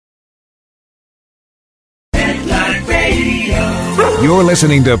You're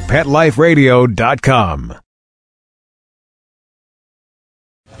listening to PetLifeRadio.com.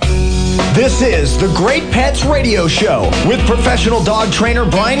 This is the Great Pets Radio Show with professional dog trainer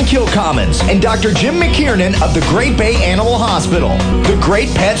Brian Kilcommons and Dr. Jim McKiernan of the Great Bay Animal Hospital. The Great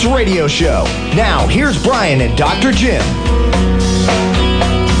Pets Radio Show. Now, here's Brian and Dr. Jim.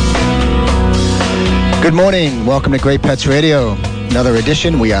 Good morning. Welcome to Great Pets Radio. Another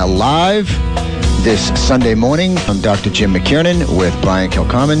edition. We are live this Sunday morning. I'm Dr. Jim McKiernan with Brian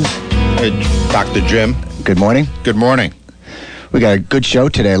Kilcommons. Hey, Dr. Jim. Good morning. Good morning. We got a good show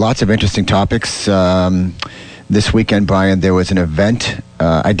today. Lots of interesting topics. This weekend, Brian, there was an event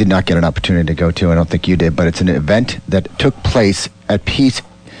I did not get an opportunity to go to. I don't think you did, but it's an event that took place at Peace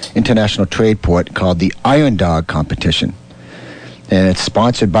International Trade Port called the Iron Dog Competition. And it's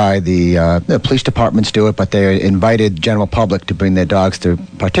sponsored by the police departments do it, but they invited general public to bring their dogs to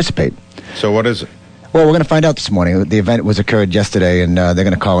participate. So what is it? Well, we're going to find out this morning. The event occurred yesterday, and they're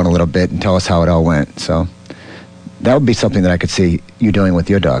going to call in a little bit and tell us how it all went. So that would be something that I could see you doing with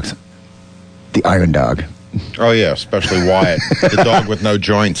your dogs. The Iron Dog. Oh, yeah, especially Wyatt, the dog with no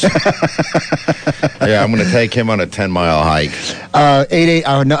joints. Yeah, I'm going to take him on a 10-mile hike. Our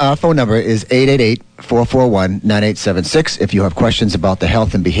phone number is 888-441-9876. If you have questions about the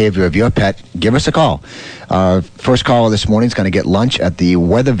health and behavior of your pet, give us a call. First caller this morning is going to get lunch at the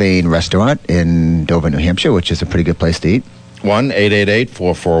Weather Vane restaurant in Dover, New Hampshire, which is a pretty good place to eat.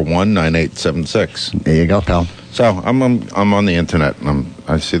 1-888-441-9876. There you go, pal. So I'm on the internet, and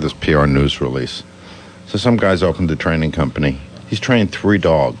I see this PR news release. So some guy's opened a training company. He's trained 3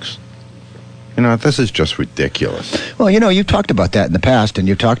 dogs. You know, this is just ridiculous. Well, you know, you've talked about that in the past, and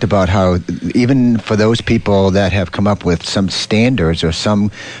you've talked about how even for those people that have come up with some standards or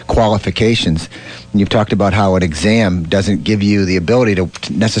some qualifications, you've talked about how an exam doesn't give you the ability to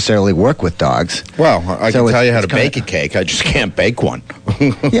necessarily work with dogs. Well, I can tell you how to bake a cake. I just can't bake one.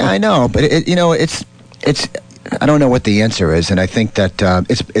 Yeah, I know, but it's I don't know what the answer is, and I think that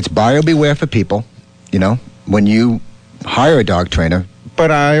it's buyer beware for people. You know, when you hire a dog trainer.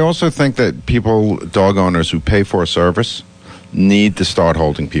 But I also think that dog owners who pay for a service, need to start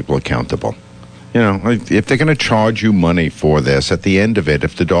holding people accountable. You know, if they're going to charge you money for this, at the end of it,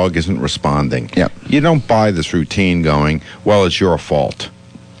 if the dog isn't responding, you don't buy this routine going, well, it's your fault.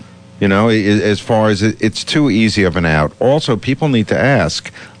 You know, as far as it's too easy of an out. Also, people need to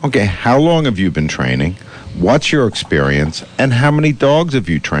ask, okay, how long have you been training? What's your experience? And how many dogs have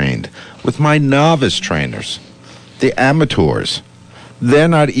you trained? With my novice trainers, the amateurs, they're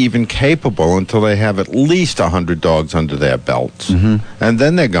not even capable until they have at least 100 dogs under their belts. Mm-hmm. And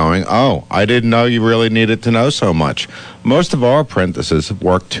then they're going, oh, I didn't know you really needed to know so much. Most of our apprentices have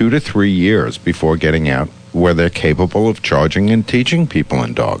worked 2 to 3 years before getting out where they're capable of charging and teaching people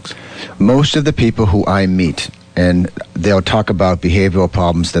and dogs. Most of the people who I meet, and they'll talk about behavioral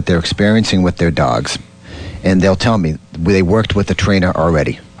problems that they're experiencing with their dogs, and they'll tell me they worked with a trainer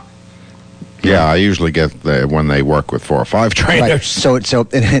already. Yeah, I usually get when they work with 4 or 5 trainers. Right. So,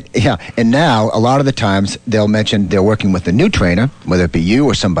 and now a lot of the times they'll mention they're working with a new trainer, whether it be you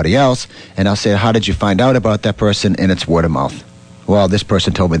or somebody else, and I'll say, how did you find out about that person? And it's word of mouth. Well, this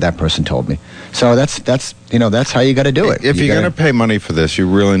person told me, that person told me. So that's how you got to do it. If you're going to pay money for this, you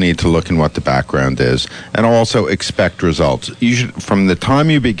really need to look in what the background is, and also expect results. You should, from the time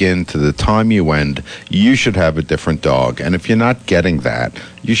you begin to the time you end, you should have a different dog. And if you're not getting that,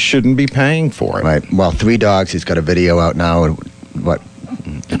 you shouldn't be paying for it. Right. Well, 3 dogs. He's got a video out now.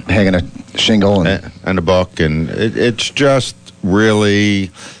 Hanging a shingle and a book, and it's just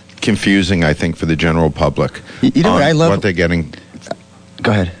really confusing, I think, for the general public. You know what I love? What they're getting.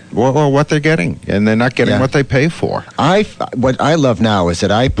 Go ahead. Well, what they're getting, and they're not getting what they pay for. What I love now is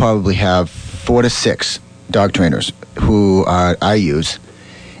that I probably have 4 to 6 dog trainers who I use,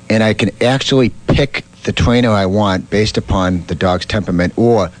 and I can actually pick the trainer I want based upon the dog's temperament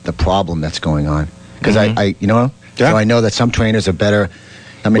or the problem that's going on. Because so I know that some trainers are better.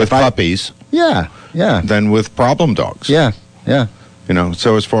 I mean, with puppies. Yeah. Than with problem dogs. Yeah. You know,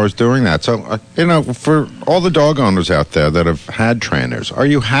 so as far as doing that, so, for all the dog owners out there that have had trainers, are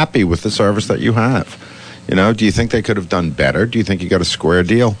you happy with the service that you have? You know, do you think they could have done better? Do you think you got a square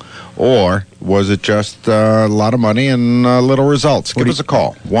deal? Or was it just a lot of money and little results? Give us a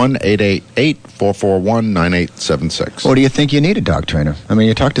call, 1-888-441-9876. Or do you think you need a dog trainer? I mean,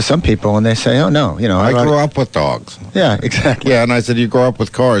 you talk to some people and they say, oh, no. You know, I grew up with dogs. Yeah, exactly. Yeah, and I said, you grow up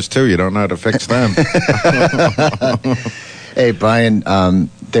with cars, too. You don't know how to fix them. Hey, Brian,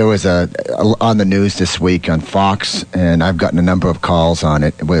 there was on the news this week on Fox, and I've gotten a number of calls on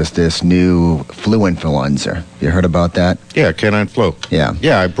it. It was this new flu influenza. You heard about that? Yeah, canine flu. Yeah.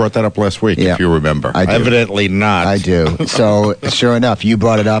 Yeah, I brought that up last week, Yeah. if you remember. I do. Evidently not. I do. So, sure enough, you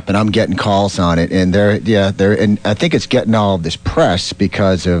brought it up, and I'm getting calls on it, and and I think it's getting all of this press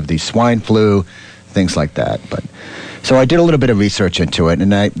because of the swine flu, things like that. But so I did a little bit of research into it,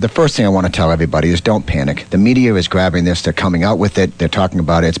 and the first thing I want to tell everybody is don't panic. The media is grabbing this. They're coming out with it. They're talking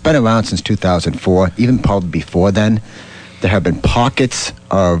about it. It's been around since 2004, even probably before then. There have been pockets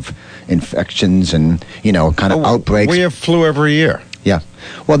of infections and, kind of outbreaks. We have flu every year. Yeah.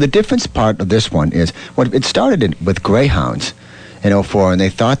 Well, the difference part of this one is it started with greyhounds in 2004, and they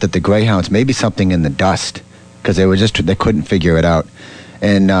thought that the greyhounds may be something in the dust because they couldn't figure it out.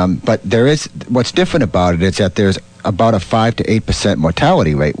 And but there is what's different about it is that there's about a 5 to 8%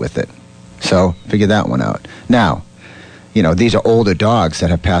 mortality rate with it. So figure that one out. Now, these are older dogs that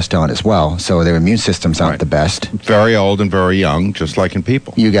have passed on as well, so their immune systems aren't the best. Very old and very young, just like in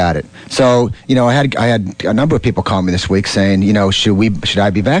people. You got it. So, I had a number of people call me this week saying, should I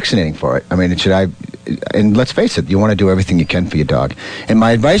be vaccinating for it? I mean, should I? And let's face it, you want to do everything you can for your dog. And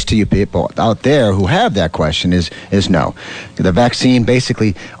my advice to you people out there who have that question is no. The vaccine,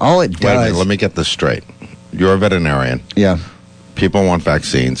 basically, all it does... Wait a minute, let me get this straight. You're a veterinarian. Yeah. People want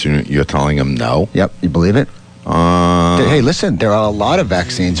vaccines. You're telling them no? Yep. You believe it? Hey, listen, there are a lot of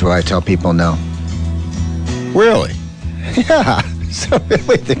vaccines where I tell people no. Really? Yeah. So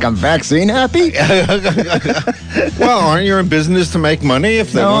really think I'm vaccine happy? Well, aren't you in business to make money?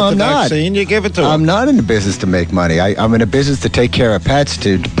 If they want the vaccine, you give it to them. I'm not in the business to make money. I'm in a business to take care of pets,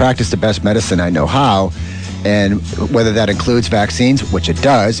 to practice the best medicine I know how. And whether that includes vaccines, which it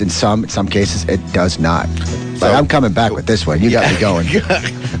does, in some cases it does not. But I'm coming back with this one. You got me going.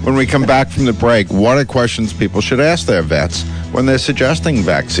 When we come back from the break, what are questions people should ask their vets when they're suggesting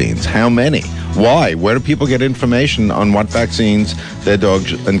vaccines? How many? Why? Where do people get information on what vaccines their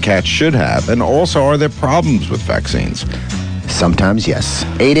dogs and cats should have? And also, are there problems with vaccines? Sometimes, yes.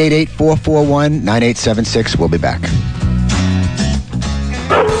 888-441-9876. We'll be back.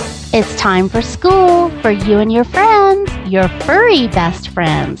 It's time for school for you and your friends, your furry best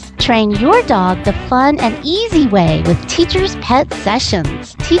friends. Train your dog the fun and easy way with Teacher's Pet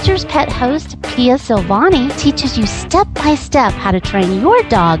Sessions. Teacher's Pet host Pia Silvani teaches you step-by-step how to train your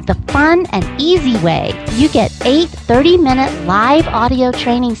dog the fun and easy way. You get 8 30-minute live audio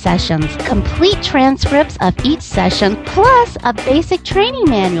training sessions, complete transcripts of each session, plus a basic training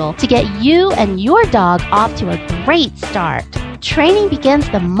manual to get you and your dog off to a great start. Training begins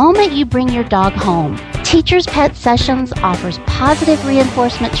the moment you bring your dog home. Teacher's Pet Sessions offers positive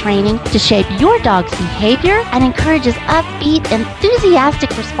reinforcement training to shape your dog's behavior and encourages upbeat, enthusiastic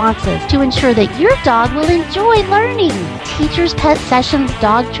responses to ensure that your dog will enjoy learning. Teacher's Pet Sessions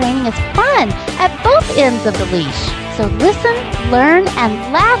dog training is fun at both ends of the leash. So listen, learn,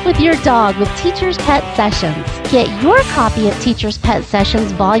 and laugh with your dog with Teacher's Pet Sessions. Get your copy of Teacher's Pet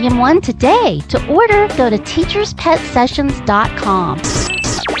Sessions Volume 1 today. To order, go to teacherspetsessions.com.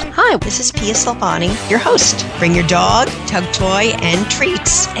 Hi, this is Pia Silvani, your host. Bring your dog, tug toy, and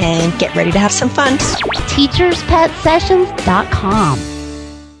treats, and get ready to have some fun. teacherspetsessions.com.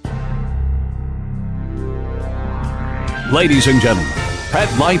 Ladies and gentlemen, Pet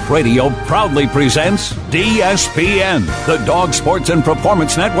Life Radio proudly presents DSPN, the Dog Sports and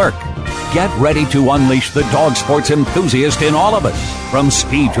Performance Network. Get ready to unleash the dog sports enthusiast in all of us, from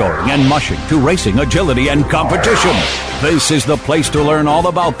speed joring and mushing to racing, agility, and competition. This is the place to learn all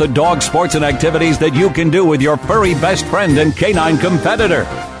about the dog sports and activities that you can do with your furry best friend and canine competitor.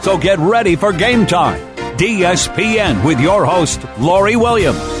 So get ready for game time. DSPN with your host, Lori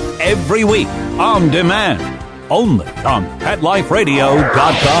Williams. Every week, on demand. Only on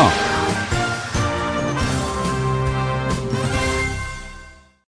PetLifeRadio.com.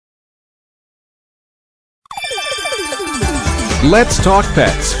 Let's Talk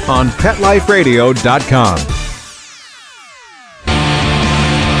Pets on PetLifeRadio.com.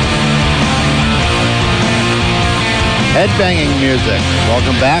 Headbanging music.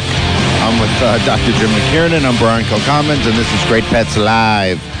 Welcome back. I'm with Dr. Jim McKiernan. I'm Brian Kilcommons, and this is Great Pets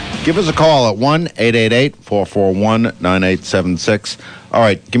Live. Give us a call at 1-888-441-9876. All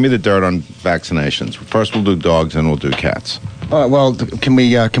right, give me the dirt on vaccinations. First, we'll do dogs, and we'll do cats. Well, can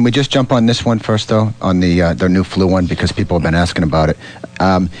we just jump on this one first, though, on the new flu one, because people have been asking about it.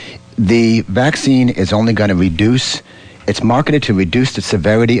 The vaccine is only going to reduce. It's marketed to reduce the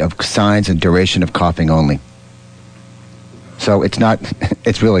severity of signs and duration of coughing only. So it's not.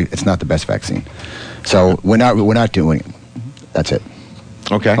 It's not the best vaccine. So we're not doing it. That's it.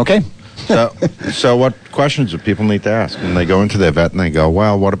 Okay. Okay. So what questions do people need to ask when they go into their vet and they go,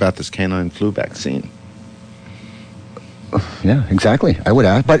 well, what about this canine flu vaccine? Yeah, exactly. I would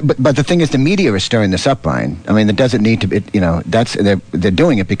ask, but the thing is, the media is stirring this up, Brian. I mean, it doesn't need to be. They're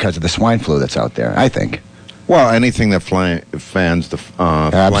doing it because of the swine flu that's out there, I think. Well, anything that fans the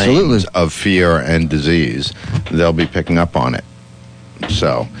flames of fear and disease, they'll be picking up on it.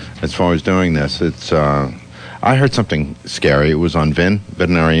 So, as far as doing this, it's. I heard something scary. It was on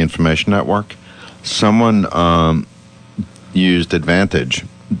Veterinary Information Network. Someone used Advantage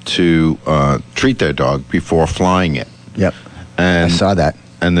to treat their dog before flying it. Yep. And I saw that.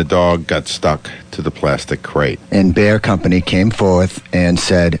 And the dog got stuck to the plastic crate. And Bayer Company came forth and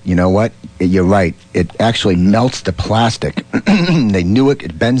said, you know what? You're right. It actually melts the plastic. They knew it,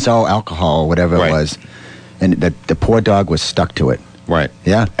 benzoyl alcohol, whatever it was. And the poor dog was stuck to it. Right.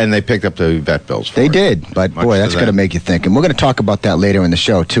 Yeah. And they picked up the vet bills for They it. did. But, boy, that's going to make you think. And we're going to talk about that later in the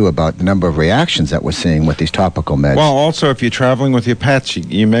show, too, about the number of reactions that we're seeing with these topical meds. Well, also, if you're traveling with your pets,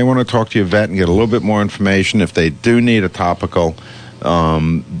 you may want to talk to your vet and get a little bit more information. If they do need a topical,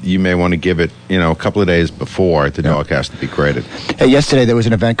 you may want to give it, a couple of days before the dog has to be graded. Hey, yesterday there was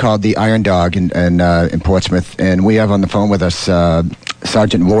an event called the Iron Dog in Portsmouth, and we have on the phone with us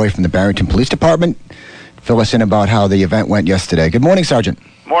Sergeant Roy from the Barrington Police Department. Fill us in about how the event went yesterday. Good morning, Sergeant.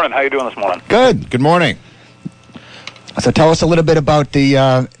 Morning. How you doing this morning? Good. Good morning. So tell us a little bit about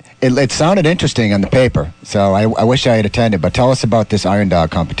the... It sounded interesting on the paper, so I wish I had attended, but tell us about this Iron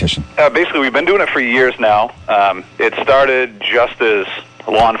Dog competition. Basically, we've been doing it for years now. It started just as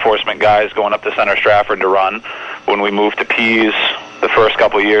law enforcement guys going up to Center Stratford to run. When we moved to Pease the first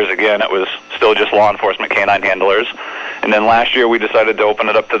couple of years, again, it was still just law enforcement canine handlers. And then last year we decided to open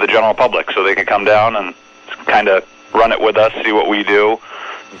it up to the general public so they could come down and kind of run it with us, see what we do.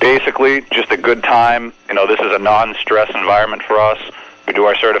 Basically, just a good time. This is a non-stress environment for us. We do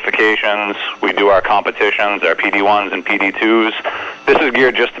our certifications, we do our competitions, our PD1s and PD2s. This is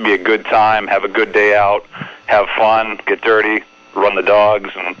geared just to be a good time, have a good day out, have fun, get dirty, run the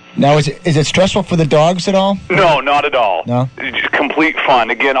dogs. And now, is it stressful for the dogs at all? No, not at all. No? It's just complete fun.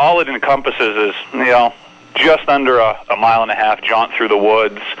 Again, all it encompasses is, just under a mile and a half jaunt through the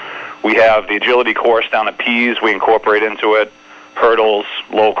woods. We have the agility course down at Pease we incorporate into it. Hurdles,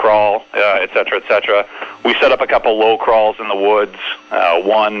 low crawl, et cetera, We set up a couple low crawls in the woods.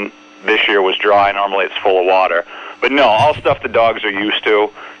 One this year was dry. Normally it's full of water. But no, all stuff the dogs are used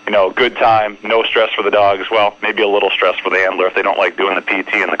to. Good time, no stress for the dogs. Well, maybe a little stress for the handler if they don't like doing the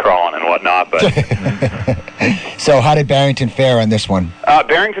PT and the crawling and whatnot. But So how did Barrington fare on this one?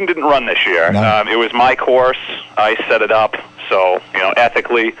 Barrington didn't run this year. No. It was my course. I set it up. So,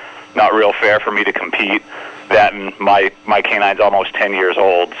 ethically, not real fair for me to compete. That and my canine's almost 10 years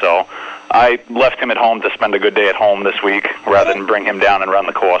old, so I left him at home to spend a good day at home this week rather than bring him down and run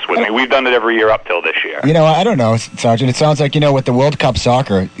the course with me. We've done it every year up till this year. I don't know, Sergeant. It sounds like, with the World Cup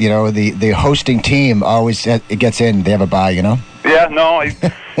soccer, the hosting team always gets in. They have a bye, Yeah, no,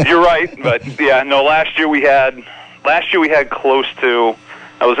 you're right. But, last year we had close to,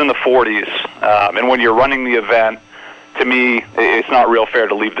 I was in the 40s. And when you're running the event, to me, it's not real fair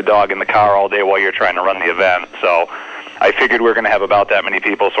to leave the dog in the car all day while you're trying to run the event. So I figured we were going to have about that many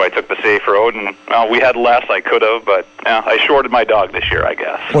people, so I took the safe road. And we had less. I could have, but I shorted my dog this year, I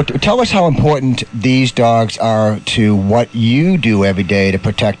guess. Well, tell us how important these dogs are to what you do every day to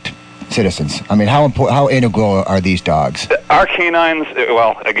protect citizens. I mean, how integral are these dogs? Our canines,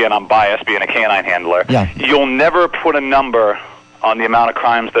 well, again, I'm biased being a canine handler. Yeah. You'll never put a number on the amount of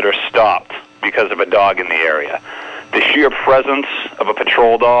crimes that are stopped because of a dog in the area. The sheer presence of a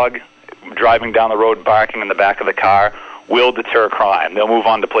patrol dog driving down the road barking in the back of the car will deter crime. They'll move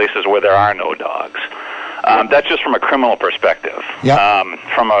on to places where there are no dogs. That's just from a criminal perspective. Yep.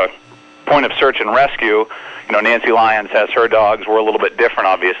 From a point of search and rescue, Nancy Lyons has her dogs. We're a little bit different,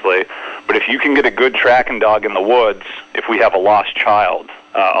 obviously. But if you can get a good tracking dog in the woods, if we have a lost child,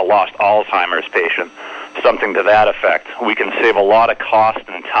 a lost Alzheimer's patient, something to that effect, we can save a lot of cost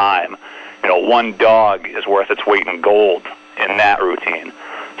and time. One dog is worth its weight in gold in that routine.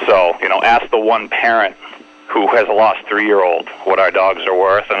 So, ask the one parent who has a lost 3-year-old what our dogs are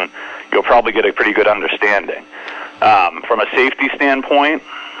worth, and you'll probably get a pretty good understanding. From a safety standpoint,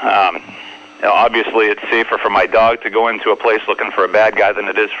 obviously it's safer for my dog to go into a place looking for a bad guy than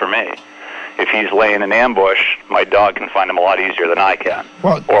it is for me. If he's laying in ambush, my dog can find him a lot easier than I can,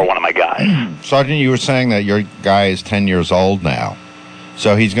 or one of my guys. Sergeant, you were saying that your guy is 10 years old now.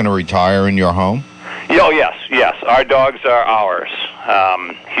 So he's going to retire in your home? Oh, yes. Our dogs are ours.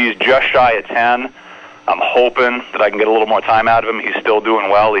 He's just shy of 10. I'm hoping that I can get a little more time out of him. He's still doing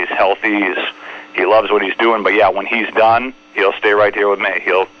well. He's healthy. He loves what he's doing. But, when he's done, he'll stay right here with me.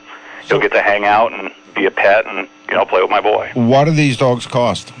 he'll get to hang out and be a pet and, play with my boy. What do these dogs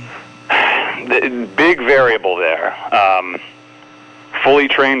cost? The big variable there. Fully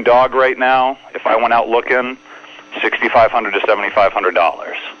trained dog right now, if I went out looking, $6,500 to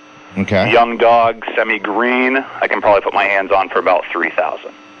 $7,500. Okay. Young dog, semi-green, I can probably put my hands on for about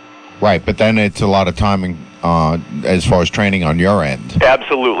 $3,000. Right, but then it's a lot of timing as far as training on your end.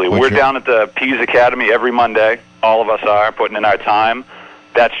 Absolutely. We're down at the Pease Academy every Monday. All of us are putting in our time.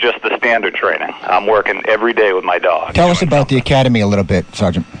 That's just the standard training. I'm working every day with my dog. Tell us about the academy a little bit,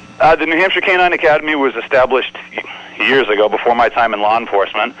 Sergeant. The New Hampshire Canine Academy was established years ago, before my time in law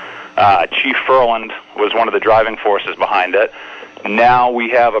enforcement. Chief Furland was one of the driving forces behind it. Now we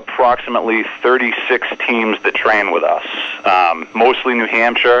have approximately 36 teams that train with us, mostly New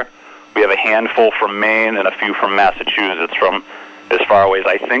Hampshire. We have a handful from Maine and a few from Massachusetts, from as far away as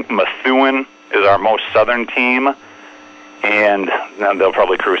I think Methuen is our most southern team. And they'll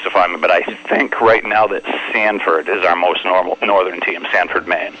probably crucify me, but I think right now that Sanford is our most northern team, Sanford,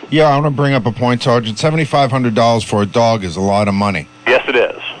 Maine. Yeah, I want to bring up a point, Sergeant. $7,500 for a dog is a lot of money. Yes, it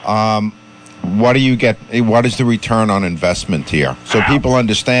is. What do you get? What is the return on investment here? So people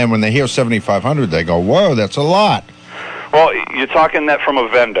understand when they hear $7,500, they go, "Whoa, that's a lot." Well, you're talking that from a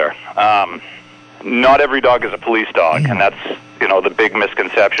vendor. Not every dog is a police dog, and that's the big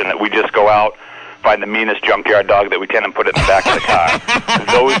misconception that we just go out, find the meanest junkyard dog that we can and put it in the back of the car.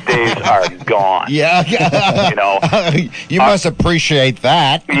 Those days are gone. Yeah. You must appreciate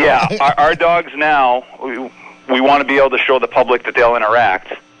that. Yeah. Our dogs now, we want to be able to show the public that they'll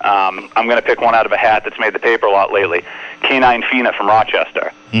interact. I'm going to pick one out of a hat that's made the paper a lot lately. Canine Fina from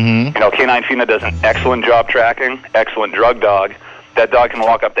Rochester. Mm-hmm. Canine Fina does an excellent job tracking, excellent drug dog. That dog can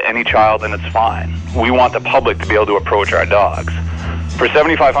walk up to any child and it's fine. We want the public to be able to approach our dogs. For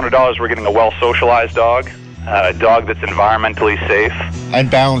 $7,500, we're getting a well-socialized dog, a dog that's environmentally safe. And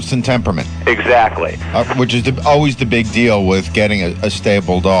balanced in temperament. Exactly. Which is always the big deal with getting a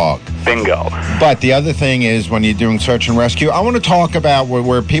stable dog. Bingo. But the other thing is when you're doing search and rescue, I want to talk about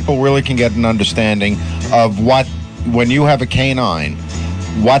where people really can get an understanding of when you have a canine,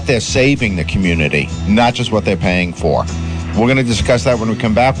 what they're saving the community, not just what they're paying for. We're going to discuss that when we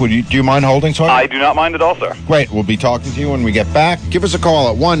come back. Do you mind holding, Sergeant? I do not mind at all, sir. Great. We'll be talking to you when we get back. Give us a call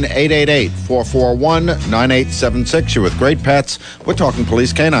at 1-888-441-9876. You're with Great Pets. We're talking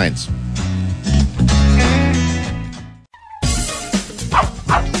police canines.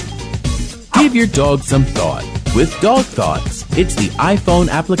 Give your dog some thought with Dog Thoughts. It's the iPhone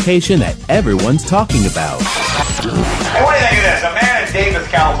application that everyone's talking about. Hey, what do you think of this? A man in Davis,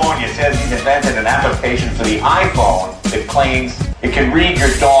 California says he's invented an application for the iPhone that claims it can read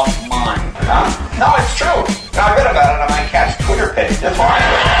your dog's mind. Huh? No, it's true. I read about it on my cat's Twitter page. That's why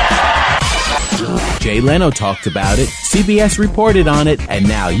Jay Leno talked about it, CBS reported on it, and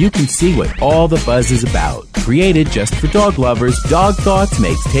now you can see what all the buzz is about. Created just for dog lovers, Dog Thoughts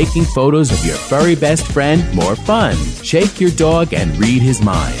makes taking photos of your furry best friend more fun. Shake your dog and read his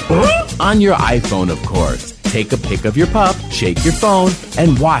mind. On your iPhone, of course. Take a pic of your pup, shake your phone,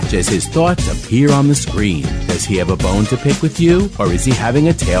 and watch as his thoughts appear on the screen. Does he have a bone to pick with you, or is he having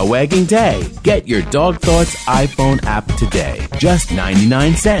a tail-wagging day? Get your Dog Thoughts iPhone app today. Just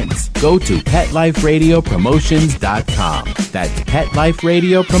 99 cents. Go to PetLifeRadioPromotions.com. That's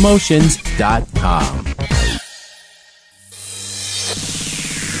PetLifeRadioPromotions.com.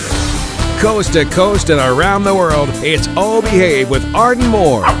 Coast to coast and around the world, it's Oh Behave with Arden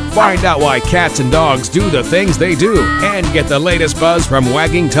Moore. Find out why cats and dogs do the things they do and get the latest buzz from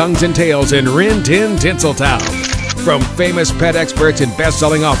wagging tongues and tails in Rin Tin Tinseltown. From famous pet experts and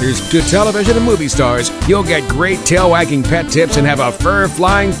best-selling authors to television and movie stars, you'll get great tail-wagging pet tips and have a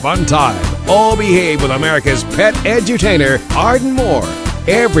fur-flying fun time. Oh Behave with America's pet edutainer, Arden Moore.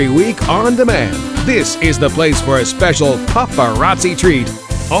 Every week on demand. This is the place for a special paparazzi treat.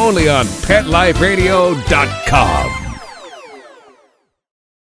 Only on PetLifeRadio.com.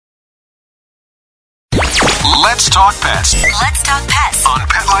 Let's talk pets. Let's talk pets On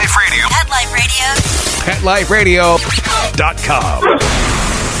Pet Life Radio. Pet Life Radio. PetLifeRadio.com.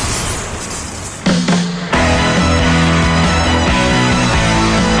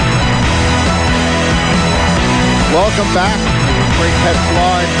 Welcome back to Great Pets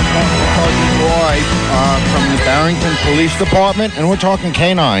Live. I'm Sergeant Roy from the Barrington Police Department, and we're talking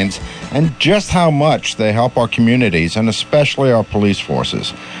canines and just how much they help our communities and especially our police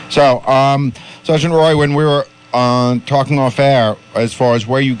forces. So, Sergeant Roy, when we were talking off air as far as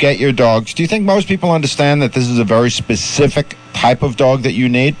where you get your dogs, do you think most people understand that this is a very specific type of dog that you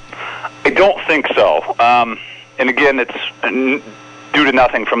need? I don't think so. And again, it's due to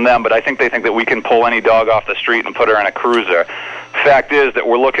nothing from them, but I think they think that we can pull any dog off the street and put her in a cruiser. Fact is that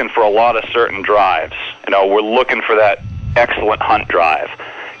we're looking for a lot of certain drives. You know, we're looking for that excellent hunt drive.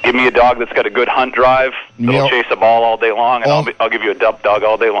 Give me a dog that's got a good hunt drive, that'll chase a ball all day long, and I'll give you a dog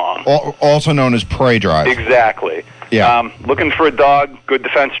all day long. Also known as prey drive. Exactly. Yeah. Looking for a dog, good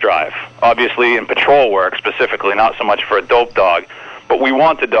defense drive. Obviously in patrol work specifically, not so much for a dope dog. But we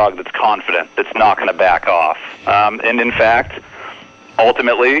want the dog that's confident, that's not going to back off. And in fact,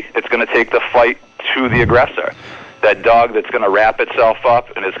 ultimately, it's going to take the fight to the aggressor. That dog that's going to wrap itself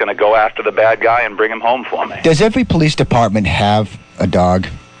up and is going to go after the bad guy and bring him home for me. Does every police department have a dog?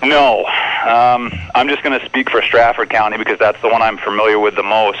 No. I'm just going to speak for Stratford County because that's the one I'm familiar with the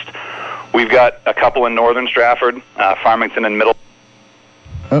most. We've got a couple in northern Stratford, Farmington and Middle.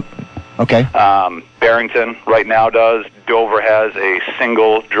 Oh, okay. Barrington right now does. Dover has a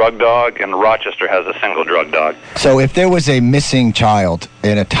single drug dog, and Rochester has a single drug dog. So if there was a missing child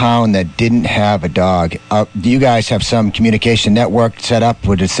in a town that didn't have a dog, do you guys have some communication network set up?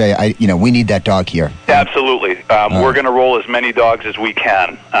 Would it say, we need that dog here? Absolutely. We're going to roll as many dogs as we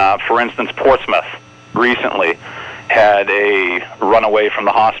can. For instance, Portsmouth recently had a runaway from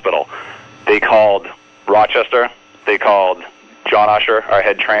the hospital. They called Rochester. They called John Usher, our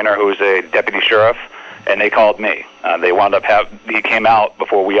head trainer, who's a deputy sheriff, and they called me. They wound up he came out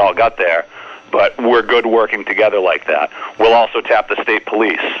before we all got there, but we're good working together like that. We'll also tap the state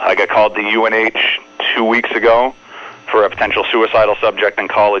police. I got called to UNH 2 weeks ago for a potential suicidal subject in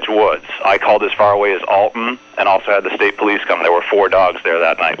College Woods. I called as far away as Alton and also had the state police come. There were 4 dogs there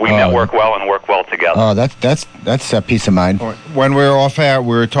that night. We network well and work well together. Oh, that's a peace of mind. When we were off air,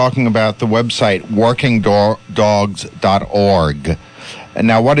 we were talking about the website workingdogs.org. And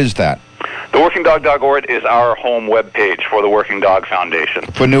now, what is that? The workingdog.org is our home webpage for the Working Dog Foundation.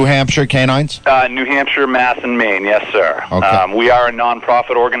 For New Hampshire canines? New Hampshire, Mass, and Maine, yes, sir. Okay. We are a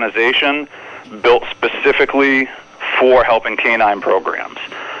nonprofit organization built specifically for helping canine programs.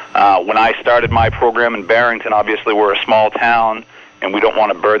 When I started my program in Barrington, obviously we're a small town, and we don't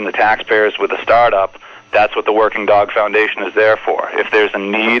want to burden the taxpayers with a startup. That's what the Working Dog Foundation is there for. If there's a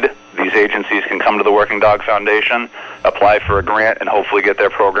need, these agencies can come to the Working Dog Foundation, apply for a grant, and hopefully get their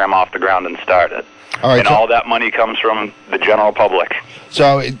program off the ground and started. All right, and all that money comes from the general public.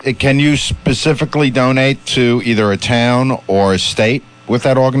 So can you specifically donate to either a town or a state with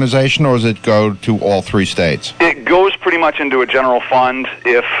that organization, or does it go to all 3 states? It goes pretty much into a general fund.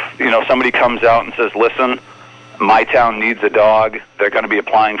 If somebody comes out and says, listen, my town needs a dog, they're going to be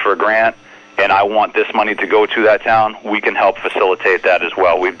applying for a grant, and I want this money to go to that town, we can help facilitate that as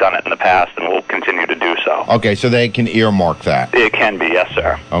well. We've done it in the past, and we'll continue to do so. Okay, so they can earmark that? It can be, yes,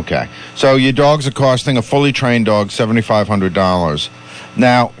 sir. Okay. So your dogs are costing, a fully trained dog, $7,500.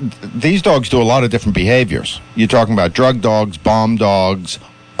 Now, these dogs do a lot of different behaviors. You're talking about drug dogs, bomb dogs,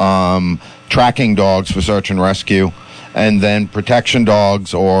 tracking dogs for search and rescue, and then protection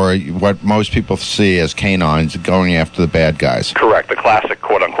dogs, or what most people see as canines, going after the bad guys. Correct, the classic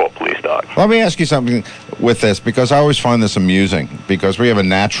quote-unquote police dog. Let me ask you something with this, because I always find this amusing, because we have a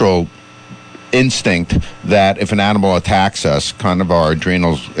natural instinct that if an animal attacks us, kind of our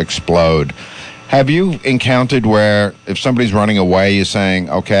adrenals explode. Have you encountered where if somebody's running away, you're saying,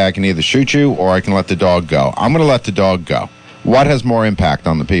 okay, I can either shoot you or I can let the dog go? I'm going to let the dog go. What has more impact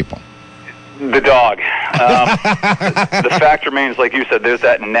on the people? The dog. The fact remains, like you said, there's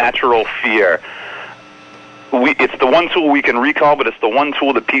that natural fear. It's the one tool we can recall, but it's the one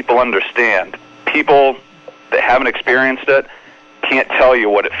tool that people understand. People that haven't experienced it can't tell you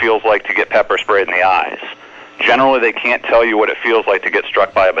what it feels like to get pepper sprayed in the eyes. Generally, they can't tell you what it feels like to get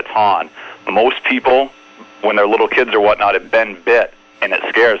struck by a baton. Most people, when they're little kids or whatnot, have been bit, and it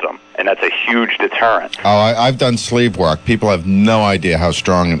scares them, and that's a huge deterrent. Oh, I've done sleeve work. People have no idea how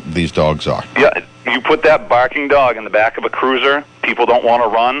strong these dogs are. Yeah, you put that barking dog in the back of a cruiser, people don't want to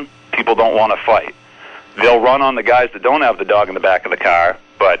run, people don't want to fight. They'll run on the guys that don't have the dog in the back of the car,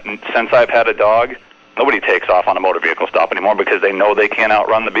 but since I've had a dog, nobody takes off on a motor vehicle stop anymore because they know they can't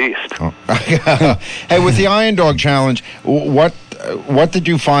outrun the beast. Oh. Hey, with the Iron Dog Challenge, what did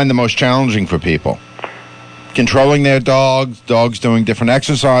you find the most challenging for people? Controlling their dogs doing different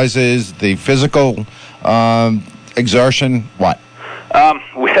exercises, the physical exertion, what?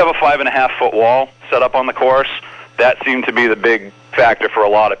 We have a 5.5-foot wall set up on the course. That seemed to be the big factor for a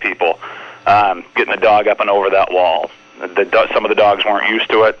lot of people, getting the dog up and over that wall. Some of the dogs weren't used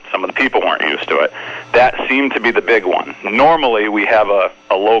to it. Some of the people weren't used to it. That seemed to be the big one. Normally, we have a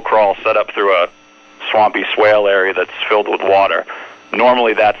low crawl set up through a swampy swale area that's filled with water.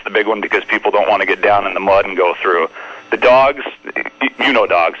 Normally, that's the big one because people don't want to get down in the mud and go through. The dogs,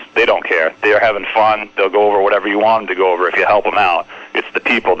 dogs, they don't care. They're having fun. They'll go over whatever you want them to go over if you help them out. It's the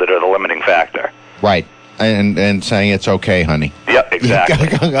people that are the limiting factor. Right. and saying it's okay, honey. Yep,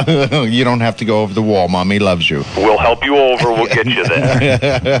 exactly. You don't have to go over the wall. Mommy loves you. We'll help you over. We'll get you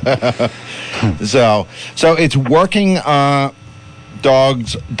there. So it's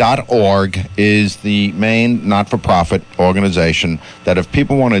workingdogs.org is the main not-for-profit organization that if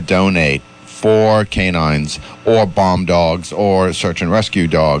people want to donate for canines or bomb dogs or search and rescue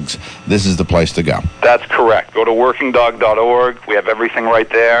dogs, this is the place to go. That's correct. Go to workingdog.org. We have everything right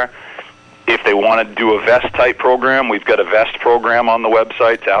there. If they want to do a vest-type program, we've got a vest program on the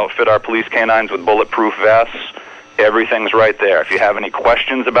website to outfit our police canines with bulletproof vests. Everything's right there. If you have any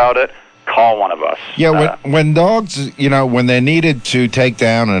questions about it, call one of us. Yeah, when dogs, when they're needed to take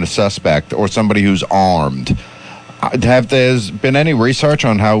down a suspect or somebody who's armed, have there been any research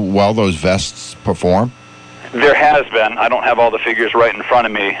on how well those vests perform? There has been. I don't have all the figures right in front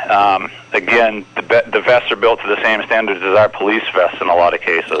of me. Again, the vests are built to the same standards as our police vests in a lot of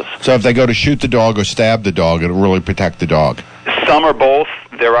cases. So if they go to shoot the dog or stab the dog, it'll really protect the dog? Some are both.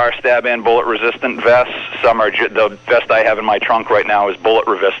 There are stab and bullet-resistant vests. Some are the vest I have in my trunk right now is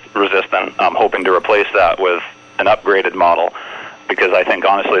bullet-resistant. I'm hoping to replace that with an upgraded model because I think,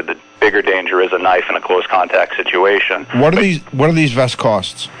 honestly, the bigger danger is a knife in a close-contact situation. What are these vest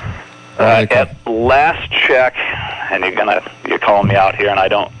costs? At last check, and you're calling me out here, and I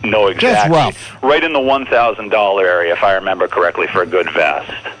don't know exactly. Just rough. Right in the $1,000 area, if I remember correctly, for a good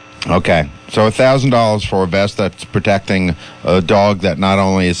vest. Okay, so $1,000 for a vest that's protecting a dog that not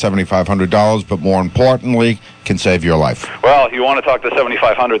only is $7,500, but more importantly, can save your life. Well, if you want to talk to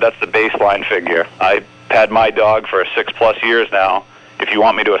 $7,500, that's the baseline figure. I've had my dog for 6+ years now. If you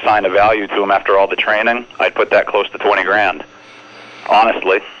want me to assign a value to him after all the training, I'd put that close to $20,000.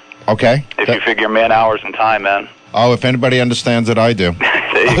 Honestly. Okay. If you figure man hours and time, man. Oh, if anybody understands it, I do.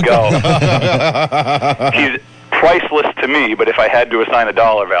 There you go. He's priceless to me, but if I had to assign a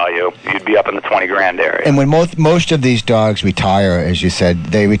dollar value, you'd be up in the $20,000 area. And when most of these dogs retire, as you said,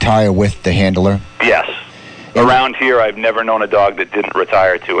 they retire with the handler? Yes. Around here, I've never known a dog that didn't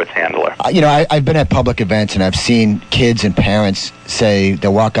retire to its handler. I've been at public events, and I've seen kids and parents say,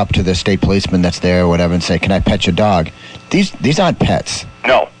 they'll walk up to the state policeman that's there or whatever and say, can I pet your dog? These aren't pets.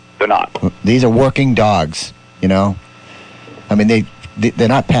 No, they're not. These are working dogs, I mean, they're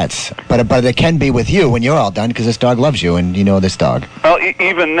not pets, but they can be with you when you're all done because this dog loves you and you know this dog. Well,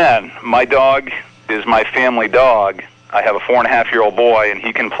 even then, my dog is my family dog. I have a 4.5-year-old boy, and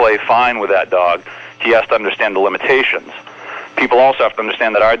he can play fine with that dog. He has to understand the limitations. People also have to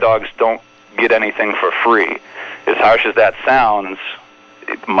understand that our dogs don't get anything for free. As harsh as that sounds,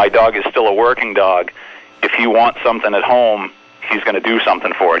 my dog is still a working dog. If he wants something at home, he's going to do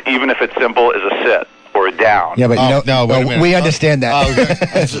something for it, even if it's simple as a sit or a down. Yeah, but no, wait a minute. We understand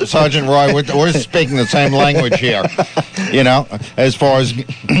that. Sergeant Roy, we're speaking the same language here. As far as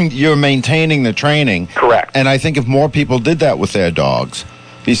you're maintaining the training. Correct. And I think if more people did that with their dogs,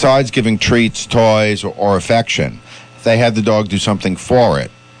 besides giving treats, toys, or affection, they had the dog do something for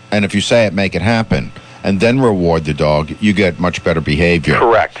it. And if you say it, make it happen, and then reward the dog, you get much better behavior.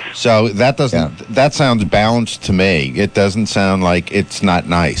 Correct. So that sounds balanced to me. It doesn't sound like it's not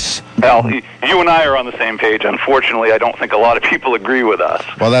nice. Well, you and I are on the same page. Unfortunately, I don't think a lot of people agree with us.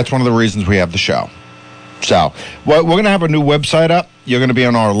 Well, that's one of the reasons we have the show. So, we're going to have a new website up. You're going to be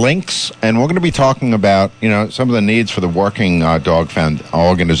on our links, and we're going to be talking about, some of the needs for the Working Dog Fund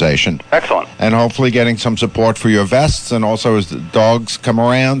organization. Excellent. And hopefully getting some support for your vests, and also as the dogs come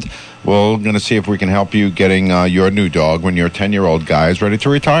around, we're going to see if we can help you getting your new dog when your 10-year-old guy is ready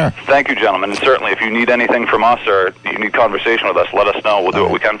to retire. Thank you, gentlemen. And certainly, if you need anything from us or you need conversation with us, let us know. We'll do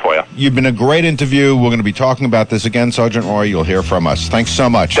what we can for you. You've been a great interview. We're going to be talking about this again, Sergeant Roy. You'll hear from us. Thanks so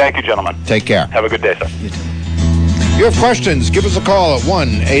much. Thank you, gentlemen. Take care. Have a good day, sir. You too. You have questions, give us a call at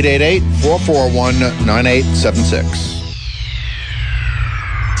 1-888-441-9876.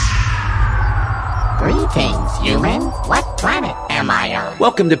 Greetings, human. What planet am I on?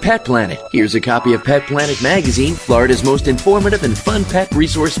 Welcome to Pet Planet. Here's a copy of Pet Planet Magazine, Florida's most informative and fun pet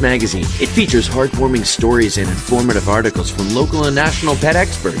resource magazine. It features heartwarming stories and informative articles from local and national pet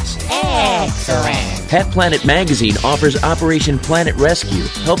experts. Excellent. Pet Planet Magazine offers Operation Planet Rescue,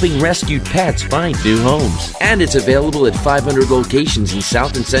 helping rescued pets find new homes. And it's available at 500 locations in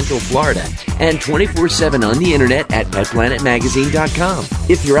South and Central Florida and 24/7 on the internet at PetPlanetMagazine.com.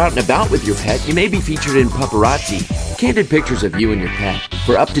 If you're out and about with your pet, you may be featured in Paparazzi, candid pictures of you and your pet.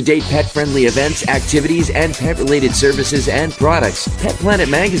 For up-to-date pet-friendly events, activities, and pet-related services and products, Pet Planet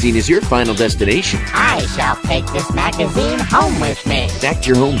Magazine is your final destination. I shall take this magazine home with me. Back to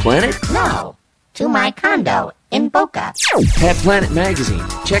your home planet? No, to my condo in Boca. Pet Planet Magazine.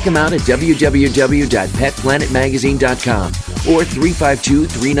 Check them out at www.petplanetmagazine.com or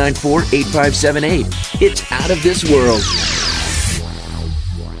 352-394-8578. It's out of this world.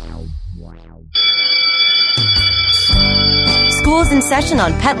 School's in session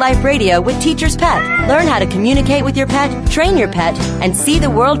on Pet Life Radio with Teacher's Pet. Learn how to communicate with your pet, train your pet, and see the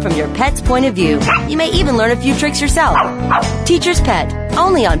world from your pet's point of view. You may even learn a few tricks yourself. Teacher's Pet,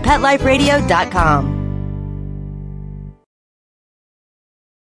 only on PetLifeRadio.com.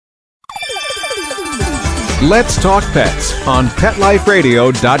 Let's Talk Pets on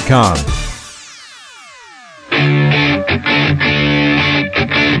PetLifeRadio.com.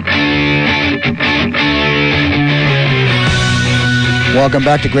 Welcome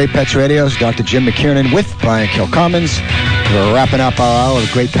back to Great Pets Radio. It's Dr. Jim McKiernan with Brian Kilcommons. We're wrapping up our hour of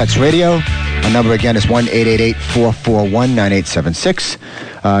Great Pets Radio. Our number again is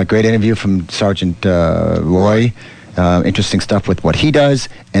 1-888-441-9876. Great interview from Sergeant Roy. Interesting stuff with what he does.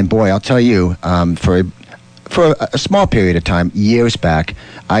 And boy, I'll tell you, for a small period of time, years back,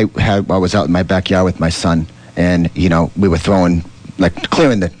 I was out in my backyard with my son, and we were throwing,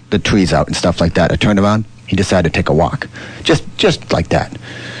 clearing the trees out and stuff like that. I turned around. He decided to take a walk, just like that.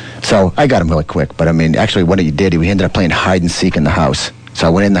 So I got him really quick. But actually, what he did, he ended up playing hide and seek in the house. So I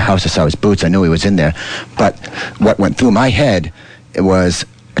went in the house, I saw his boots, I knew he was in there. But what went through my head, it was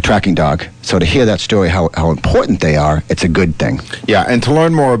a tracking dog. So to hear that story, how important they are, it's a good thing. Yeah, and to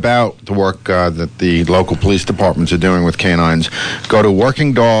learn more about the work that the local police departments are doing with canines, go to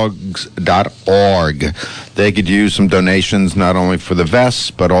workingdogs.org. They could use some donations not only for the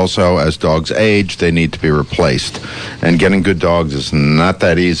vests, but also as dogs age, they need to be replaced. And getting good dogs is not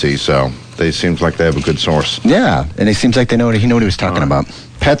that easy, so they seems like they have a good source. Yeah, and it seems like he knew what he was talking about.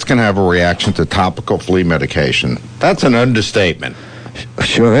 Pets can have a reaction to topical flea medication. That's an understatement.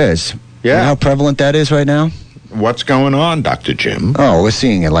 Sure is. Yeah. You know how prevalent that is right now? What's going on, Dr. Jim? Oh, we're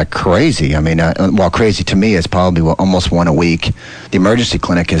seeing it like crazy. Crazy to me is probably almost one a week. The emergency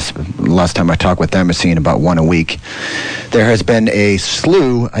clinic is, last time I talked with them, is seeing about one a week. There has been a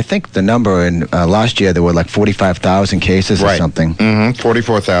slew, I think the number in last year, there were like 45,000 cases or something.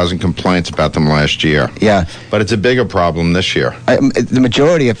 44,000 complaints about them last year. Yeah. But it's a bigger problem this year. The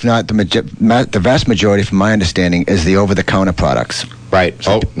majority, if not the vast majority, from my understanding, is the over-the-counter products. Right.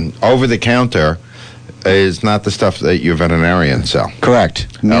 So, over-the-counter is not the stuff that your veterinarian sell. Correct.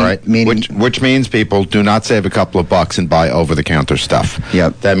 All right. Which means people do not save a couple of bucks and buy over-the-counter stuff.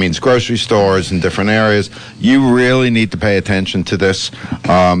 Yep. That means grocery stores in different areas. You really need to pay attention to this.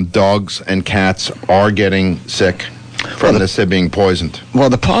 Dogs and cats are getting sick from this. They're being poisoned. Well,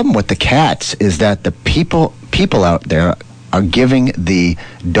 the problem with the cats is that the people out there are giving the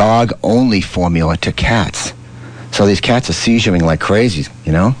dog-only formula to cats. So these cats are seizuring like crazy,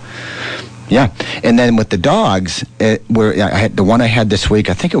 Yeah, and then with the dogs, I had the one I had this week.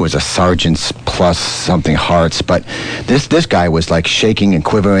 I think it was a Sergeant's Plus something Hearts, but this guy was like shaking and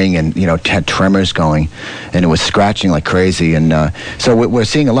quivering, and had tremors going, and it was scratching like crazy, and so we're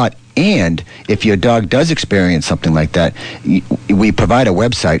seeing a lot. And if your dog does experience something like that, we provide a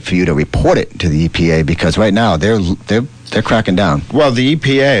website for you to report it to the EPA, because right now they're cracking down. Well, the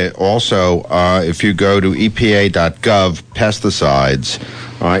EPA also, if you go to EPA.gov pesticides,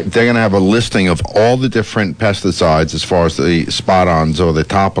 all right, they're going to have a listing of all the different pesticides as far as the spot-ons or the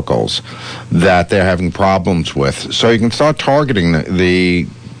topicals that they're having problems with. So you can start targeting the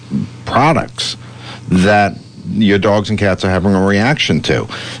products that your dogs and cats are having a reaction to.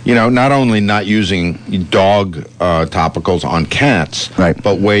 Not only not using dog topicals on cats, right,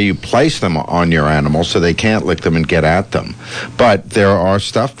 but where you place them on your animals so they can't lick them and get at them. But there are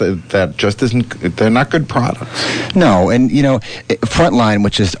stuff that just isn't, they're not good products. No, and Frontline,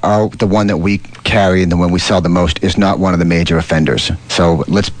 which is the one that we carry and the one we sell the most, is not one of the major offenders. So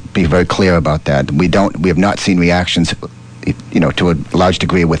let's be very clear about that. We have not seen reactions, to a large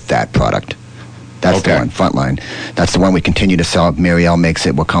degree with that product. That's the one, Frontline. That's the one we continue to sell. Marielle makes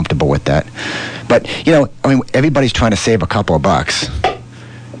it. We're comfortable with that. But, everybody's trying to save a couple of bucks.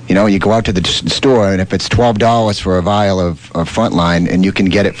 You go out to the store, and if it's $12 for a vial of Frontline, and you can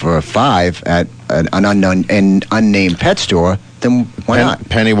get it for $5 at an unnamed pet store, then why not?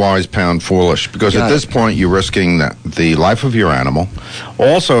 Penny wise, pound foolish. Because at this point, you're risking the life of your animal.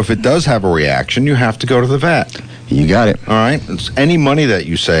 Also, if it does have a reaction, you have to go to the vet. You got it. All right. Any money that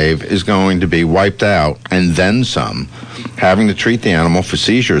you save is going to be wiped out, and then some, having to treat the animal for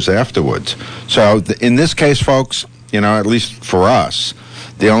seizures afterwards. So in this case, folks, at least for us,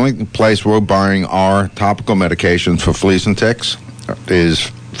 the only place we're buying our topical medications for fleas and ticks is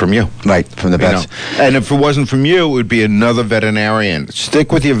from you. Right, from the vets. And if it wasn't from you, it would be another veterinarian.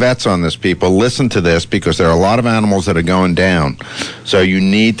 Stick with your vets on this, people. Listen to this, because there are a lot of animals that are going down. So you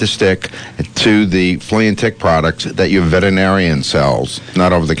need to stick to the flea and tick products that your veterinarian sells,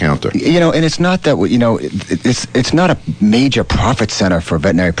 not over the counter. And it's not that, it's not a major profit center for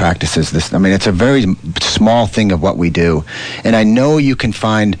veterinary practices. It's a very small thing of what we do. And I know you can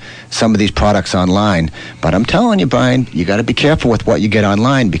find some of these products online, but I'm telling you, Brian, you got to be careful with what you get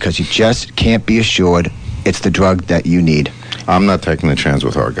online, because you just can't be assured it's the drug that you need. I'm not taking the chance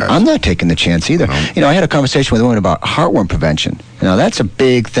with our guys. I'm not taking the chance either. No. I had a conversation with a woman about heartworm prevention. That's a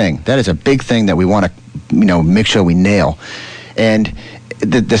big thing. That is a big thing that we want to, make sure we nail. And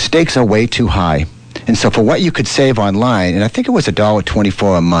the stakes are way too high. And so for what you could save online, and I think it was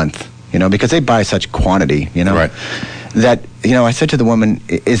 $1.24 a month, because they buy such quantity, Right. That, I said to the woman,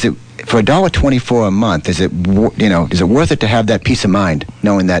 is it, for $1.24 a month, is it worth it to have that peace of mind,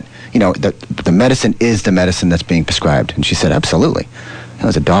 knowing that, that the medicine is the medicine that's being prescribed? And she said, absolutely. That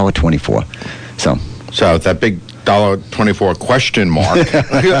was $1.24. So that big $1.24 question mark.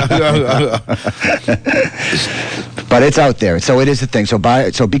 But it's out there, so it is a thing. So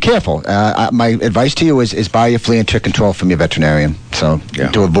be careful. My advice to you is buy your flea and tick control from your veterinarian, to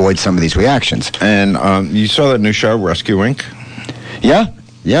avoid some of these reactions. And you saw that new show, Rescue Inc.?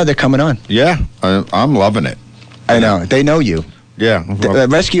 Yeah, they're coming on. Yeah, I'm loving it. I know. They know you. Yeah.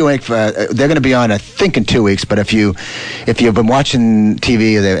 Rescue Inc., they're going to be on, I think, in 2 weeks, but if you've been watching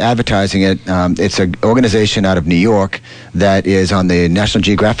TV, they're advertising it. It's an organization out of New York that is on the National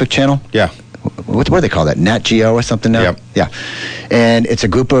Geographic Channel. Yeah. What do they call that? Nat Geo or something now? Yep. Yeah. And it's a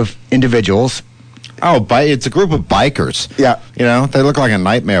group of individuals. It's a group of bikers. Yeah. They look like a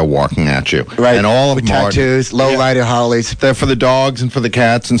nightmare walking at you. Right. And all of with them tattoos, low-rider Harleys. They're for the dogs and for the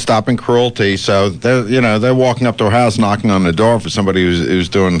cats and stopping cruelty. So they're walking up to a house, knocking on the door for somebody who's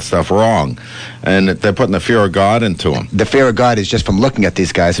doing stuff wrong, and they're putting the fear of God into them. The fear of God is just from looking at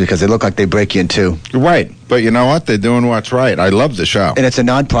these guys, because they look like they break you in two. Right. But you know what? They're doing what's right. I love the show. And it's a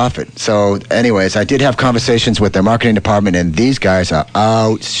nonprofit. So, anyways, I did have conversations with their marketing department, and these guys are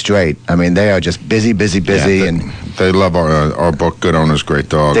out straight. They are just busy. Yeah, and they love our book, Good Owners, Great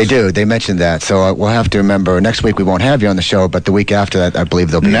Dogs. They do. They mentioned that. So we'll have to remember, next week we won't have you on the show, but the week after that, I believe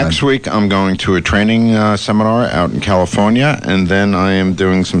they'll be Next week, I'm going to a training seminar out in California, and then I am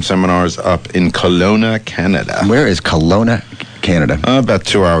doing some seminars up in Kelowna, Canada. Where is Kelowna, Canada? About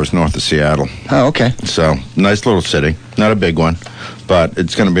 2 hours north of Seattle. Oh, okay. So, nice little city. Not a big one, but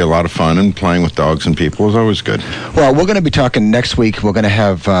it's going to be a lot of fun, and playing with dogs and people is always good. Well, we're going to be talking next week. We're going to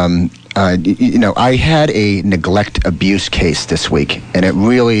have, I had a neglect abuse case this week, and it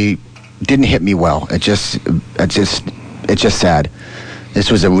really didn't hit me well. It's just sad.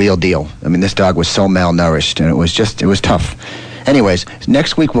 This was a real deal. This dog was so malnourished, and it was tough. Anyways,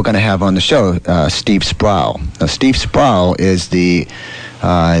 next week we're going to have on the show Steve Sproul. Now, Steve Sproul is the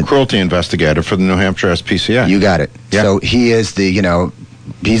cruelty investigator for the New Hampshire SPCA. You got it. Yeah. So he is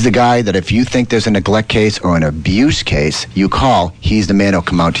he's the guy that if you think there's a neglect case or an abuse case, you call. He's the man who'll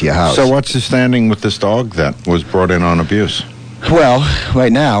come out to your house. So what's his standing with this dog that was brought in on abuse? Well,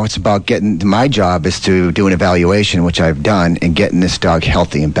 right now it's about my job is to do an evaluation, which I've done, and getting this dog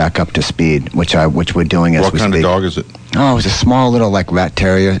healthy and back up to speed, which we're doing as we speak. What kind of dog is it? Oh, it was a small little rat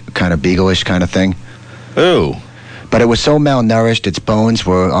terrier, kind of beagle-ish kind of thing. Ooh. But it was so malnourished, its bones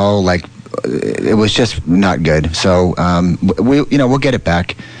were all it was just not good. So we'll get it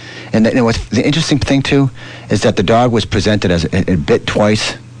back. And the interesting thing too is that the dog was presented as it bit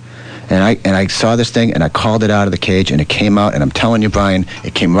twice. And I saw this thing, and I called it out of the cage, and it came out, and I'm telling you, Brian,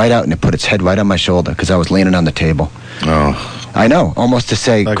 it came right out, and it put its head right on my shoulder, because I was leaning on the table. Oh. I know, almost to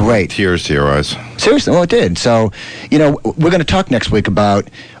say, great. Tears to your eyes. Seriously, well, it did. So, we're going to talk next week about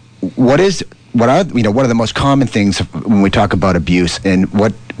what are the most common things when we talk about abuse, and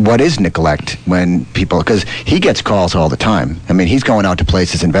what is neglect when people, because he gets calls all the time. He's going out to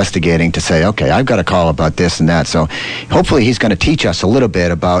places investigating to say, okay, I've got a call about this and that. So hopefully he's going to teach us a little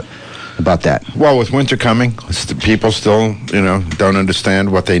bit about that. Well, with winter coming, people still, don't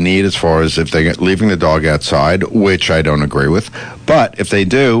understand what they need as far as if they're leaving the dog outside, which I don't agree with. But if they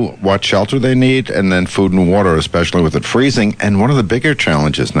do, what shelter they need, and then food and water, especially with it freezing. And one of the bigger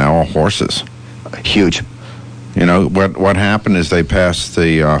challenges now are horses. Huge. What happened is they passed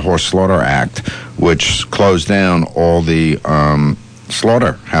the Horse Slaughter Act, which closed down all the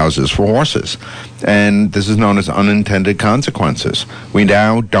slaughterhouses for horses. And this is known as unintended consequences. We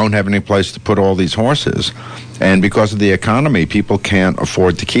now don't have any place to put all these horses. And because of the economy, people can't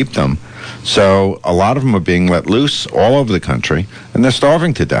afford to keep them. So a lot of them are being let loose all over the country, and they're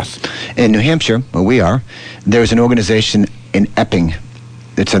starving to death. In New Hampshire, where we are, there's an organization in Epping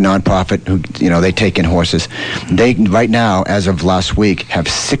It's a nonprofit who, they take in horses. They, right now, as of last week, have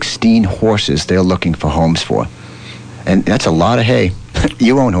 16 horses they're looking for homes for. And that's a lot of hay.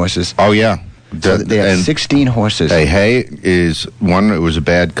 You own horses. Oh, yeah. So they have 16 horses. Hay is one. It was a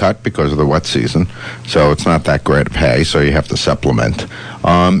bad cut because of the wet season, so it's not that great of hay. So you have to supplement,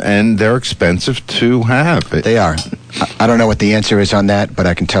 and they're expensive to have. They are. I don't know what the answer is on that, but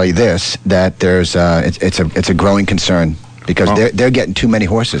I can tell you this: that there's it's a growing concern because they're getting too many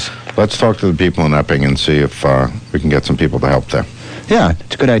horses. Let's talk to the people in Epping and see if we can get some people to help there. Yeah,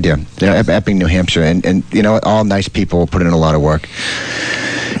 it's a good idea. Epping, New Hampshire, and all nice people put in a lot of work.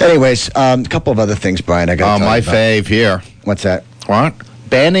 Anyways, a couple of other things, Brian. I got my fave here. What's that? What?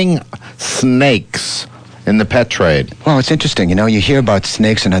 Banning snakes in the pet trade. Well, it's interesting. You hear about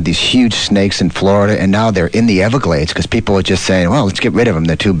snakes and had these huge snakes in Florida, and now they're in the Everglades because people are just saying, well, let's get rid of them.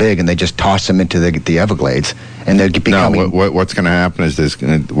 They're too big, and they just toss them into the Everglades, and they're becoming... No, what's going to happen is there's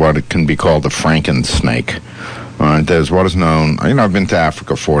what it can be called the Franken snake. There's what is known... I've been to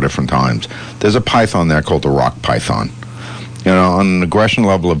Africa 4 different times. There's a python there called the rock python. On an aggression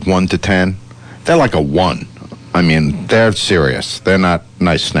level of 1 to 10, they're like a 1. I mean, they're serious. They're not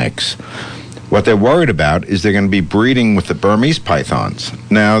nice snakes. What they're worried about is they're going to be breeding with the Burmese pythons.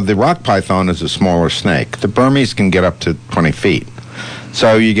 Now, the rock python is a smaller snake. The Burmese can get up to 20 feet.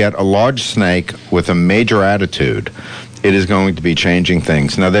 So you get a large snake with a major attitude. It is going to be changing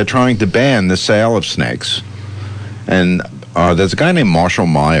things. Now, they're trying to ban the sale of snakes. And there's a guy named Marshall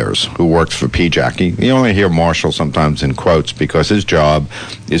Myers who works for PJAC. You only hear Marshall sometimes in quotes because his job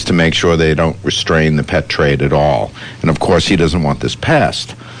is to make sure they don't restrain the pet trade at all. And, of course, he doesn't want this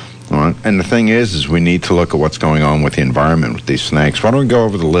passed. And the thing is we need to look at what's going on with the environment with these snakes. Why don't we go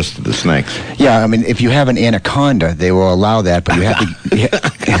over the list of the snakes? Yeah, I mean, if you have an anaconda, they will allow that, but you have to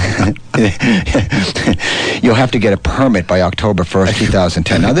you'll have to get a permit by October 1st,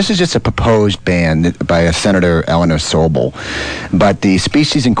 2010. Now, this is just a proposed ban by Senator Eleanor Sobel, but the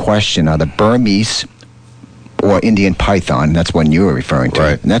species in question are the Burmese or Indian python. That's one you were referring to.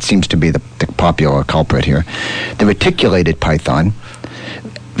 Right. And that seems to be the popular culprit here. The reticulated python.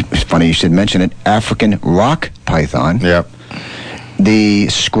 It's funny you should mention it. African rock python. Yep. The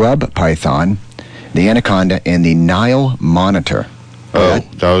scrub python, the anaconda, and the Nile monitor. Oh,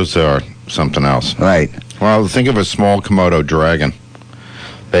 those are something else. Right. Well, think of a small Komodo dragon.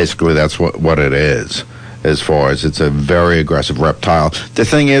 Basically, that's what it is. As far as it's a very aggressive reptile. The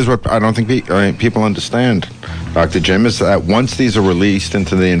thing is, what I don't think people understand, Dr. Jim, is that once these are released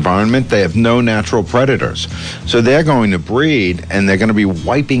into the environment, they have no natural predators. So they're going to breed, and they're going to be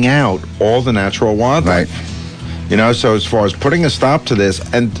wiping out all the natural wildlife. Right. So as far as putting a stop to this,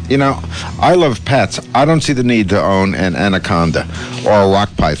 and, I love pets. I don't see the need to own an anaconda or a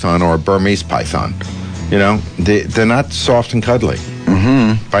rock python or a Burmese python. They're not soft and cuddly.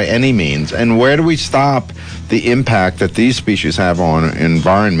 By any means. And where do we stop the impact that these species have on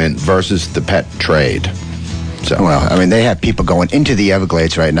environment versus the pet trade? Well, I mean, they have people going into the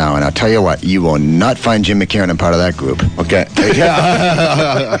Everglades right now, and I'll tell you what, you will not find Jim McKiernan part of that group. Okay.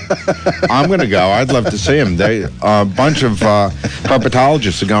 I'm going to go. I'd love to see him. A bunch of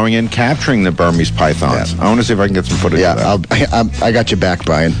herpetologists are going in capturing the Burmese pythons. Yeah. I want to see if I can get some footage of that. I got your back,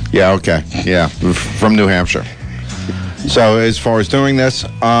 Brian. Yeah, okay. Yeah, from New Hampshire. So as far as doing this,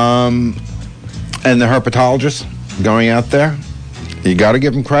 and the herpetologists going out there, you got to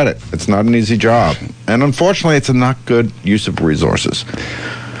give them credit. It's not an easy job. And unfortunately, it's a not good use of resources.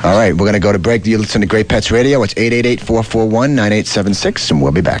 All right, we're going to go to break. You listen to Great Pets Radio. It's 888-441-9876, and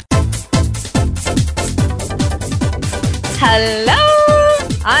we'll be back. Hello!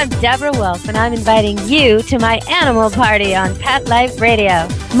 I'm Deborah Wolf, and I'm inviting you to my animal party on Pet Life Radio.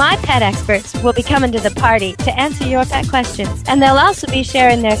 My pet experts will be coming to the party to answer your pet questions, and they'll also be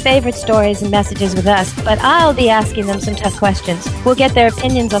sharing their favorite stories and messages with us, but I'll be asking them some tough questions. We'll get their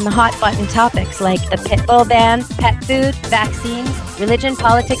opinions on the hot-button topics like the pit bull ban, pet food, vaccines, religion,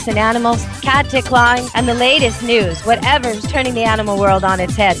 politics, and animals, cat tick lying, and the latest news. Whatever's turning the animal world on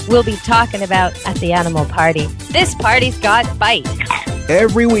its head, we'll be talking about at the animal party. This party's got bite.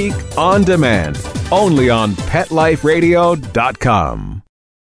 Every week on demand, only on PetLifeRadio.com.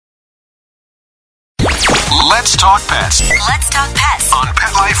 Let's talk pets. Let's talk pets On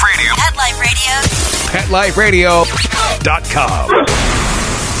Pet Life Radio. Pet Life Radio. PetLifeRadio.com.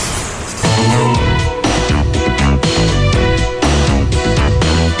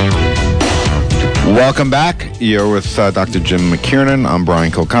 Welcome back. You're with Dr. Jim McKiernan. I'm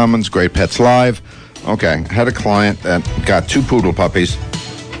Brian Kilcommons, Great Pets Live. Okay, I had a client that got 2 poodle puppies,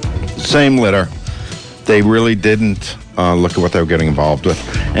 same litter. They really didn't look at what they were getting involved with.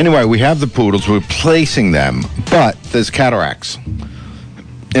 Anyway, we have the poodles. We're placing them, but there's cataracts.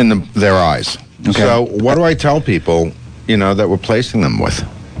 in their eyes. Okay. So what do I tell people, that we're placing them with?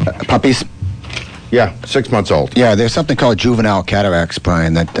 Puppies? Yeah, 6 months old. Yeah, there's something called juvenile cataracts,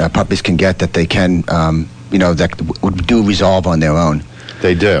 Brian, that puppies can get that they can, that do resolve on their own.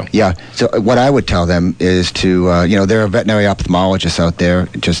 They do. Yeah. So what I would tell them is to, there are veterinary ophthalmologists out there.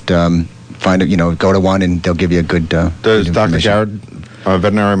 Just go to one and they'll give you a good. Does Dr. Garrett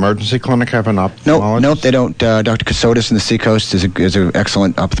Veterinary Emergency Clinic have an ophthalmologist? Nope, they don't. Dr. Casotis in the Seacoast is an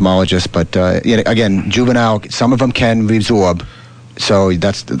excellent ophthalmologist, but again, juvenile. Some of them can resorb. So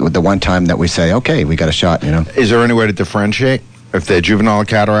that's the one time that we say, okay, we got a shot. Is there any way to differentiate if they're juvenile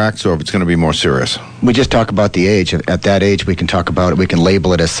cataracts or if it's going to be more serious? We just talk about the age. At that age, we can talk about it. We can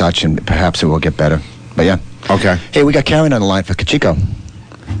label it as such, and perhaps it will get better. But yeah. Okay. Hey, we got Karen on the line for Kachiko.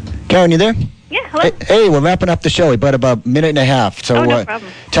 Karen, you there? Yeah, hello. Hey, we're wrapping up the show. We got about a minute and a half. So no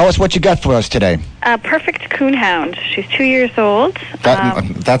problem. Tell us what you got for us today. Perfect coonhound. She's 2 years old.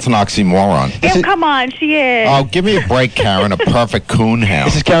 That's an oxymoron. Yeah, come on, she is. Oh, give me a break, Karen. A perfect coonhound.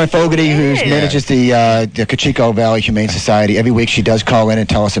 This is Karen Fogarty, who manages the Kachiko Valley Humane Society. Every week she does call in and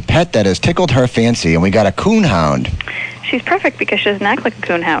tell us a pet that has tickled her fancy, and we got a coonhound. She's perfect because she doesn't act like a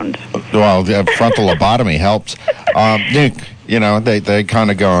coonhound. Well, the frontal lobotomy helps. They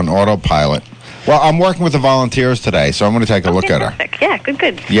kind of go on autopilot. Well, I'm working with the volunteers today, so I'm going to take a look at her. Yeah,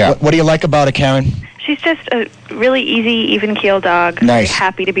 good. Yeah. What do you like about her, Karen? She's just a really easy, even-keeled dog. Nice. Very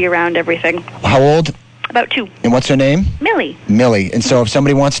happy to be around everything. How old? About 2. And what's her name? Millie. Millie. And so if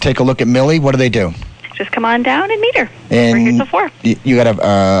somebody wants to take a look at Millie, what do they do? Just come on down and meet her. And we're here till 4. You got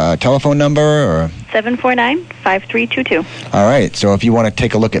a telephone number? Or 749-5322. All right. So if you want to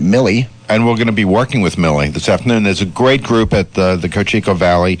take a look at Millie. And we're going to be working with Millie this afternoon. There's a great group at the Kachiko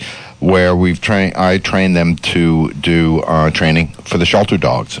Valley where I train them to do training for the shelter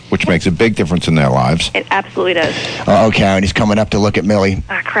dogs, which makes a big difference in their lives. It absolutely does. Oh, Karen, he's coming up to look at Millie.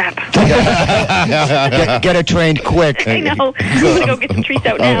 Ah, crap. Get her trained quick. I know. I'm going to go get some treats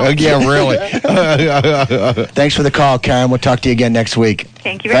out now. Yeah, really. Thanks for the call, Karen. We'll talk to you again next week.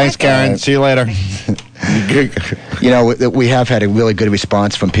 Thank you very much. Thanks, Karen. See you later. We have had a really good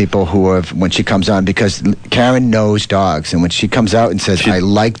response from people who have, when she comes on, because Karen knows dogs, and when she comes out and says, I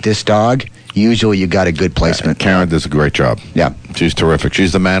like this dog, usually you got a good placement. Karen does a great job. Yeah. She's terrific.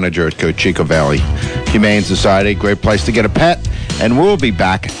 She's the manager at Kachiko Valley Humane Society. Great place to get a pet. And we'll be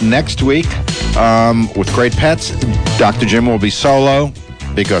back next week with great pets. Dr. Jim will be solo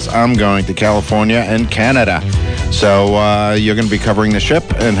because I'm going to California and Canada. So you're going to be covering the ship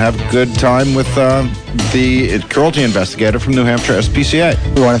and have a good time with the cruelty investigator from New Hampshire SPCA.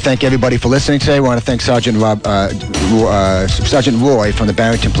 We want to thank everybody for listening today. We want to thank Sergeant Roy from the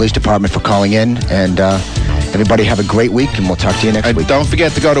Barrington Police Department for calling in. And everybody have a great week, and we'll talk to you next week. Don't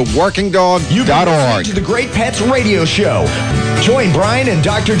forget to go to workingdog.org. You've been listening to the Great Pets Radio Show. Join Brian and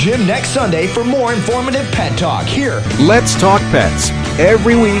Dr. Jim next Sunday for more informative pet talk here. Let's Talk Pets,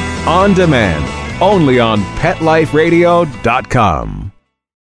 every week on demand, only on PetLifeRadio.com.